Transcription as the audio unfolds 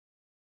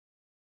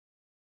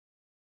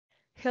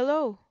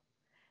Hello!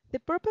 The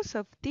purpose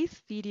of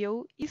this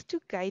video is to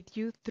guide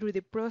you through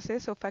the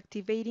process of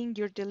activating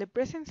your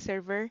Telepresence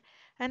server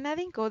and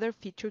adding other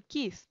feature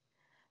keys.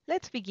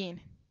 Let's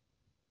begin.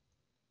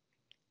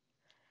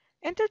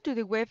 Enter to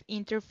the web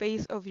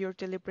interface of your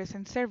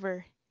Telepresence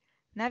server.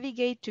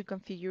 Navigate to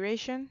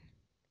Configuration,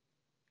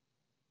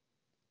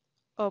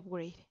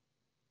 Upgrade.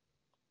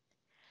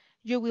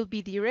 You will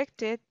be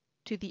directed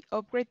to the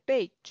Upgrade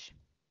page.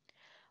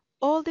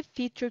 All the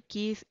feature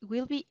keys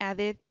will be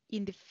added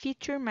in the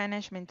Feature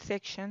Management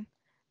section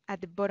at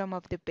the bottom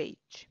of the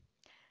page.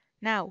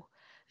 Now,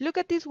 look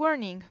at this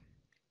warning.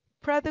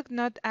 Product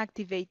not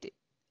activated.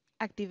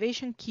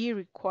 Activation key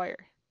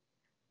required.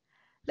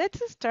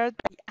 Let's start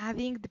by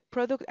adding the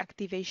product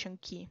activation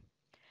key.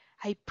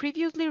 I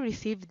previously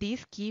received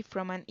this key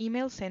from an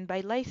email sent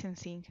by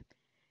licensing.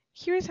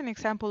 Here is an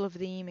example of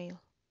the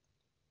email.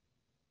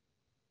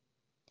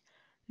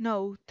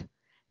 Note: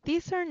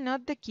 these are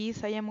not the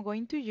keys I am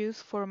going to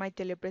use for my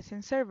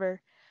Telepresence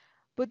server,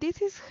 but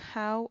this is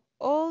how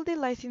all the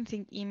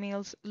licensing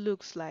emails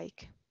looks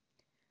like.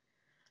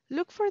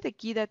 Look for the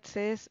key that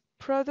says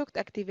Product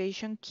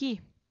Activation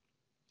Key.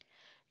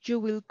 You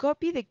will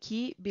copy the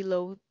key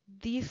below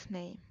this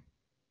name.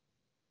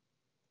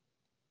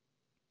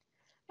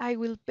 I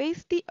will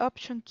paste the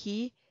option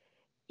key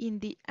in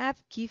the Add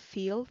Key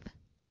field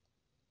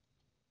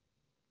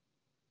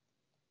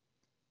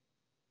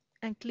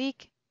and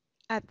click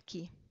Add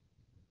Key.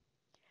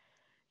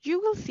 You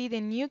will see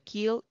the new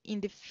key in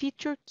the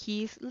Feature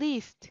Keys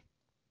list.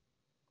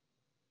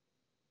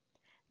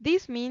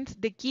 This means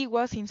the key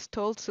was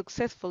installed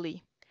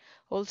successfully.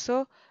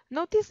 Also,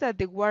 notice that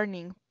the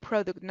warning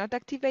Product Not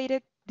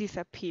Activated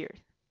disappeared.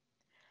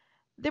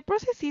 The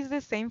process is the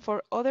same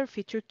for other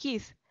feature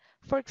keys.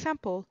 For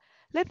example,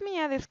 let me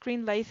add a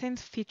screen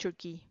license feature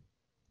key.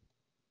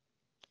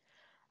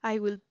 I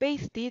will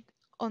paste it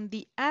on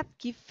the Add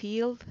Key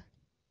field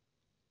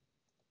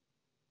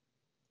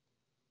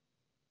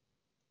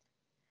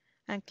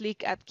and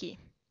click Add Key.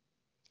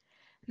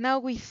 Now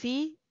we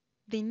see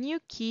the new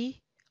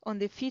key on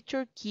the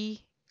feature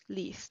key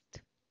list.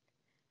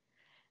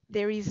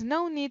 There is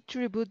no need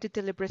to reboot the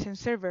Telepresence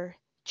server.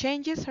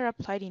 Changes are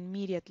applied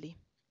immediately.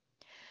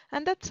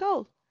 And that's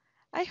all.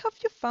 I hope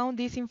you found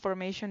this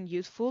information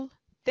useful.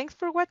 Thanks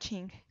for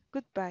watching.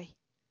 Goodbye.